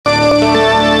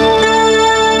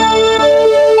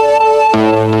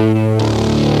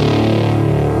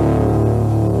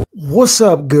What's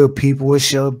up, good people?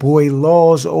 It's your boy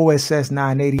Laws, OSS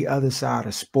 980, other side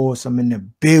of sports. I'm in the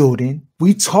building.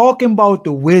 We talking about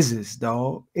the Wizards,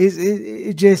 dog.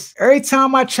 It just every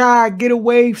time I try to get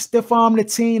away, stiff arm the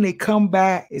team, they come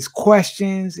back. It's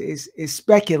questions, it's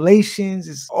speculations,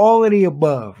 it's all of the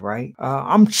above, right?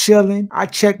 I'm chilling. I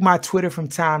check my Twitter from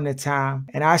time to time,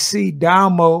 and I see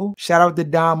Damo. Shout out to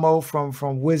Damo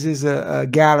from Wizards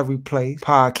Gallery Place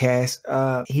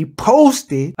podcast. He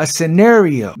posted a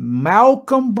scenario.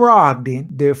 Malcolm Brogdon,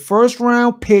 their first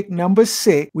round pick, number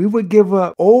 6. We would give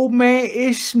up old man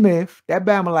Ish Smith. That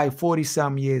Bama like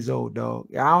 40-something years old, dog.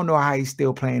 I don't know how he's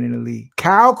still playing in the league.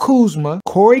 Kyle Kuzma,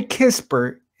 Corey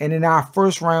Kispert, and then our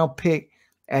first round pick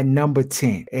at number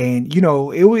 10. And you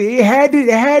know, it had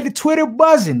the Twitter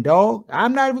buzzing, dog.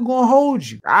 I'm not even gonna hold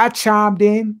you. I chimed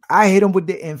in, I hit him with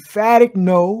the emphatic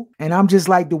no, and I'm just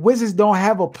like, the Wizards don't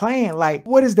have a plan. Like,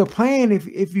 what is the plan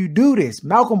if you do this?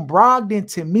 Malcolm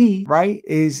Brogdon, to me, right,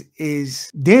 is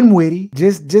Dinwiddie,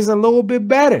 just a little bit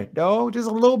better, dog. Just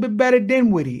a little bit better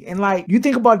Dinwiddie. And like, you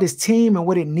think about this team and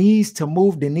what it needs to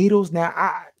move the needles.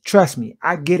 Now, trust me,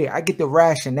 I get it. I get the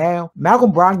rationale.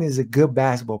 Malcolm Brogdon is a good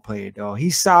basketball player, though.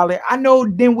 He's solid. I know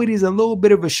Dinwiddie is a little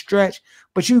bit of a stretch,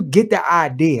 but you get the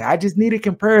idea. I just need a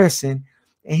comparison,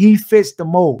 and he fits the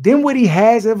mold. Dinwiddie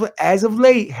has, as of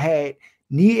late, had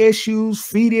knee issues,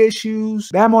 feet issues.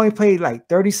 Bam only played like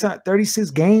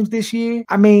 36 games this year.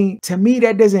 I mean, to me,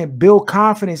 that doesn't build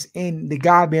confidence in the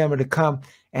guy being able to come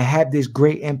and have this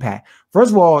great impact.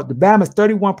 First of all, the Bama's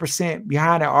 31%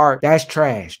 behind the arc. That's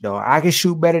trash, though. I can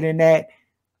shoot better than that.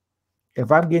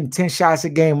 If I'm getting 10 shots a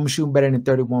game, I'm shooting better than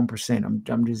 31%.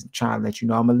 I'm just trying to let you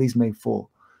know. I'm at least make 4.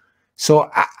 So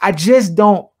I just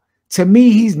don't, to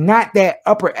me, he's not that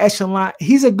upper echelon.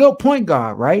 He's a good point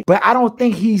guard, right? But I don't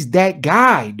think he's that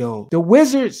guy, though. The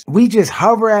Wizards, we just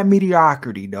hover at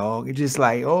mediocrity, dog. It's just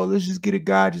like, oh, let's just get a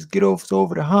guy, just get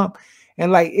over the hump.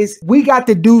 And like, we got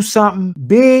to do something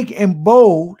big and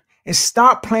bold and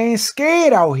stop playing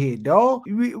scared out here, dog.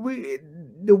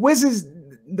 The Wizards,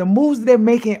 the moves they're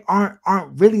making aren't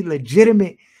really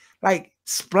legitimate, like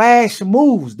splash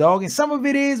moves, dog. And some of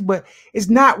it is, but it's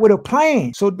not with a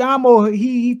plan. So Damo,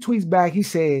 he tweets back, he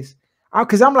says,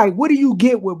 because I'm like, what do you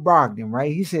get with Brogdon,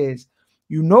 right? He says,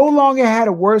 you no longer had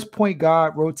a worse point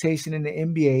guard rotation in the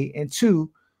NBA. And 2,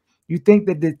 you think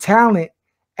that the talent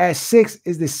at 6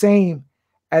 is the same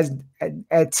as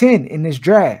at 10 in this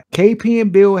draft. KP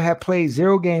and Bill have played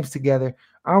 0 games together.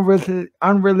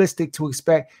 Unrealistic to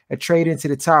expect a trade into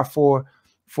the top 4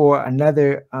 for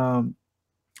another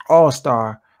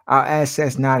all-star. Our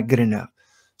assets not good enough.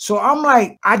 So I'm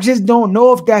like, I just don't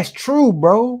know if that's true,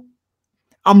 bro.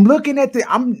 I'm looking at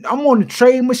I'm on the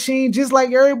trade machine just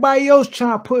like everybody else,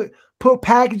 trying to put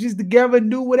packages together and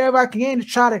do whatever I can to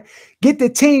try to get the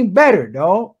team better,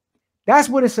 dog. That's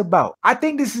what it's about. I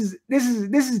think this is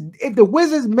if the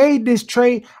Wizards made this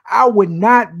trade, I would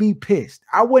not be pissed.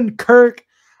 I wouldn't Kirk.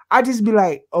 I'd just be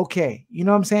like, okay, you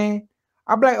know what I'm saying?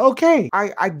 I'd be like, okay,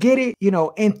 I get it. You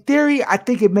know, in theory, I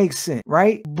think it makes sense,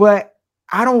 right? But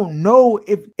I don't know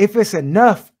if it's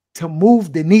enough to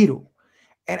move the needle.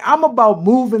 And I'm about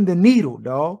moving the needle,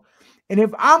 dog. And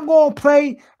if I'm going to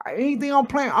play anything I'm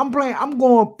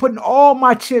going putting all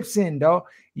my chips in, dog.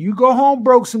 You go home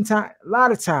broke sometimes, a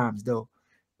lot of times, though.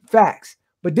 Facts.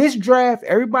 But this draft,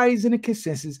 everybody's in a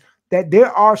consensus that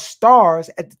there are stars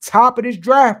at the top of this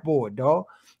draft board, dog.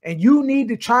 And you need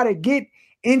to try to get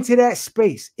into that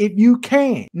space if you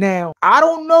can. Now, I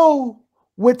don't know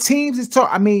what teams is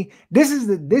talking. I mean, this is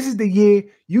the year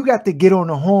you got to get on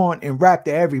the horn and rap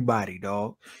to everybody,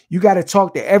 dog. You got to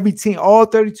talk to every team, all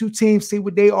 32 teams, see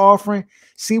what they offering,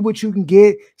 see what you can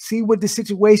get, see what the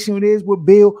situation is with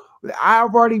Bill. We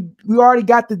already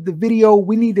got the video.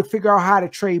 We need to figure out how to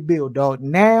trade Bill, dog.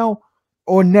 Now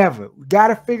or never. We got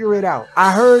to figure it out.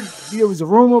 I heard there was a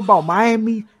rumor about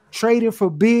Miami trading for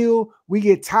Bill. We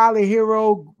get Tyler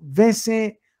Hero,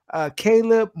 Vincent,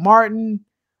 Caleb Martin.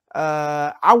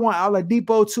 I want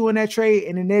Oladipo too in that trade,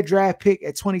 and then their draft pick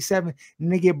at 27,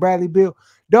 and they get Bradley Beal.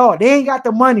 Dog, they ain't got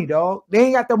the money, dog. They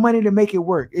ain't got the money to make it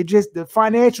work. It just, the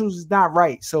financials is not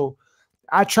right. So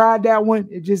I tried that one.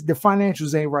 It just, the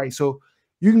financials ain't right. So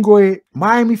you can go ahead.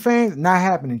 Miami fans, not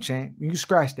happening, champ. You can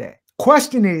scratch that.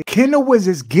 Question is, can the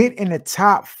Wizards get in the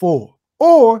top 4?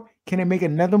 Or can they make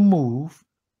another move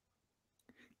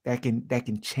that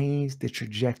can change the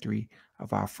trajectory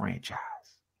of our franchise?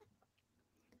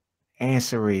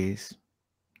 Answer is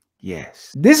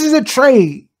yes. This is a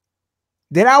trade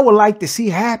that I would like to see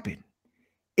happen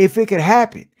if it could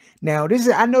happen. Now,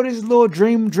 I know this is a little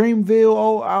Dreamville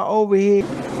over here.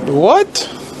 What?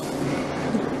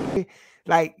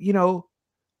 Like, you know,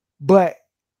 but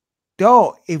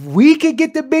dog, if we could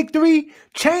get the big three,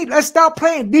 let's stop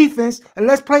playing defense and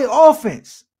let's play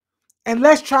offense. And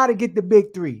let's try to get the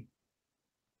big three.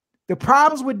 The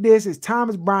problems with this is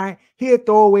Thomas Bryant, he a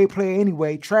throwaway player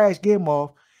anyway, trash, get him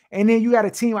off. And then you got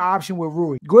a team option with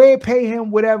Rui. Go ahead, pay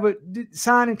him whatever,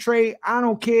 sign and trade. I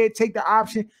don't care, take the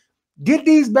option. Get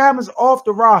these Bammers off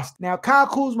the roster. Now, Kyle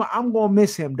Kuzma, I'm going to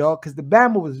miss him, dog, because the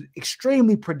Bama was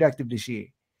extremely productive this year.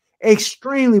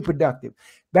 Extremely productive.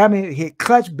 Bama hit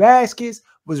clutch baskets,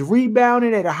 was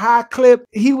rebounding at a high clip.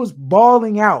 He was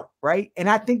balling out, right? And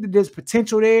I think that there's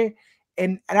potential there.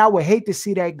 And I would hate to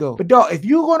see that go. But dog, if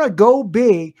you're going to go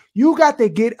big, you got to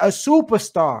get a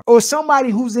superstar or somebody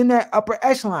who's in that upper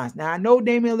echelons. Now, I know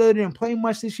Damian Lillard didn't play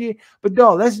much this year, but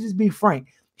dog, let's just be frank.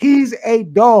 He's a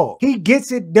dog. He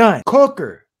gets it done.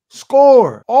 Cooker,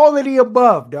 scorer, all of the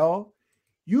above, dog.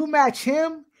 You match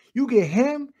him, you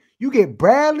get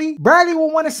Bradley. Bradley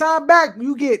will want to sign back.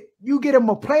 You get him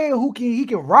a player who he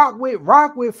can rock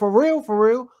with for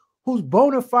real, who's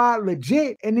bona fide,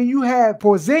 legit. And then you have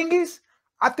Porzingis.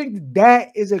 I think that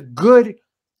is a good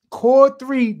core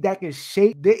three that can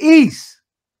shake the East.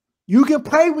 You can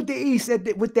play with the East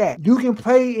with that. You can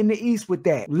play in the East with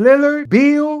that. Lillard,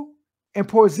 Beal, and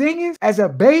Porzingis as a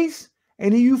base,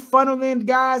 and then you funnel in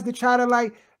guys to try to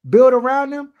like build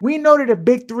around them. We know that the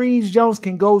big threes Jones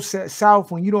can go south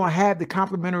when you don't have the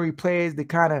complementary players to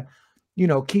kind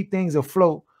of, keep things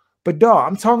afloat. But dog,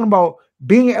 I'm talking about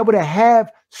being able to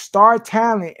have star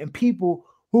talent and people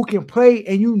who can play,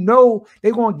 and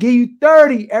they're going to give you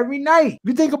 30 every night.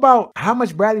 You think about how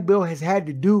much Bradley Beal has had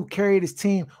to do carry this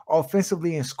team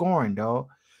offensively and scoring, dog.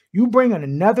 You bring in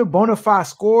another bona fide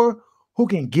scorer who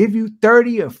can give you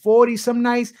 30 or 40 some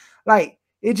nights, like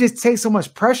it just takes so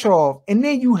much pressure off. And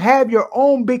then you have your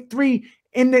own big three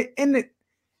in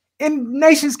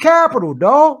nation's capital,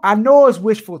 dog. I know it's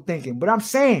wishful thinking, but I'm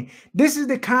saying this is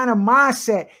the kind of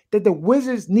mindset that the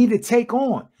Wizards need to take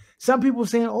on. Some people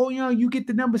saying, oh, you get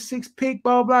the number 6 pick,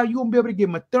 blah, blah, you're going to be able to get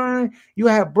Mathurin, you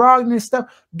have Brogdon and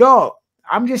stuff. Dog,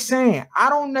 I'm just saying, I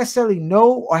don't necessarily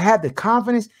know or have the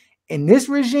confidence in this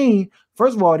regime.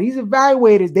 First of all, these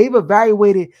evaluators, they've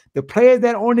evaluated the players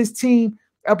that are on this team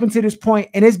up until this point,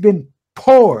 and it's been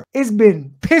poor. It's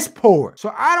been piss poor.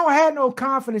 So I don't have no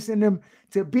confidence in them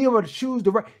to be able to choose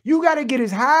the right. You got to get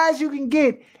as high as you can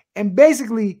get and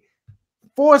basically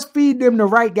force feed them the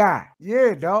right guy.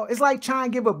 Yeah, dog. It's like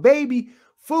trying to give a baby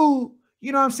food.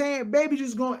 You know what I'm saying? Baby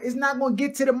it's not going to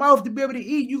get to the mouth to be able to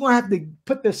eat. You're going to have to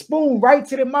put the spoon right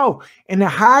to the mouth. And the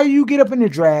higher you get up in the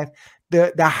draft,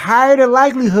 the higher the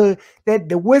likelihood that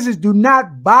the Wizards do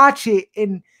not botch it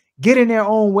and get in their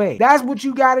own way. That's what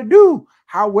you got to do.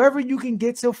 However you can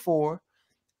get to 4.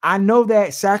 I know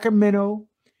that Sacramento,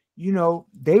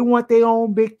 they want their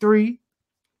own big three.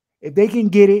 If they can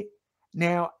get it.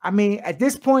 Now, I mean, at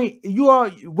this point,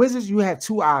 Wizards, you have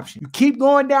 2 options. You keep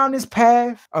going down this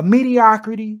path of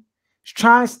mediocrity,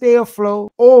 trying to stay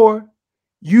afloat, or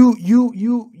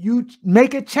you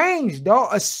make a change, dog,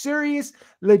 a serious,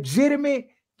 legitimate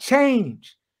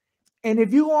change. And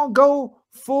if you want to go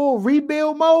full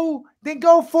rebuild mode, then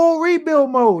go full rebuild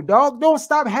mode, dog. Don't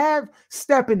stop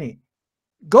half-stepping it.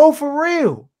 Go for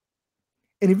real.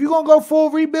 And if you're going to go full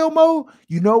rebuild mode,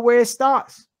 you know where it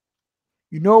starts.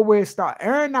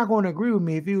 Aaron not going to agree with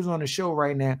me if he was on the show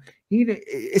right now.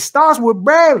 It starts with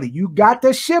Bradley. You got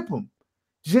to ship him.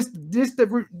 Just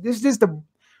the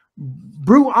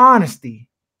brute honesty.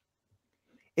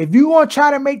 If you want to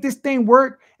try to make this thing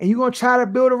work and you're going to try to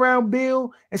build around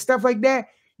Bill and stuff like that,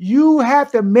 you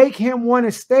have to make him want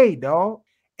to stay, dog.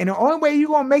 And the only way you're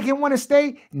going to make him want to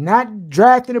stay, not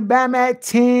drafting a Bama at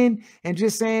 10 and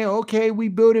just saying, okay, we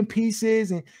building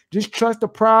pieces and just trust the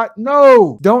product.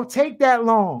 No, don't take that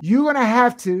long. You're going to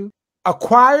have to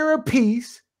acquire a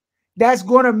piece that's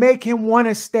going to make him want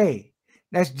to stay.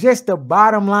 That's just the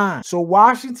bottom line. So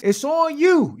Washington, it's on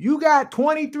you. You got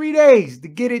 23 days to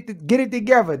get it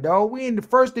together, dog. We in the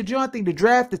 1st of June, I think the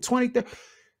draft the 23rd.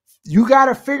 You got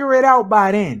to figure it out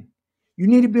by then. You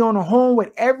need to be on the horn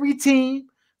with every team,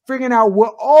 figuring out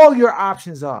what all your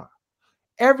options are.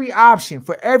 Every option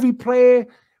for every player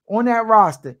on that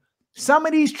roster. Some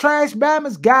of these trash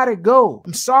Bammers gotta go.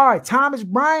 I'm sorry. Thomas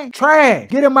Bryant, trash.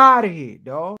 Get him out of here,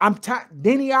 dog. I'm tired.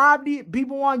 Denny Abdi,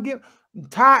 people want to get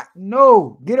tired.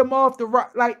 No, get him off the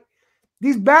rock. Like,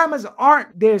 these Bammers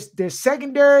aren't, they're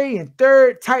secondary and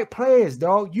third type players,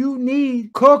 dog. You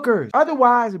need cookers.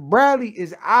 Otherwise, Bradley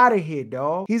is out of here,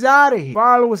 dog. He's out of here.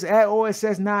 Follow us at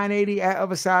OSS980 at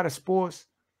Other Side of Sports.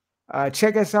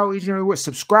 Check us out each and every week.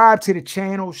 Subscribe to the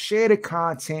channel. Share the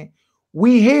content.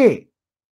 We here.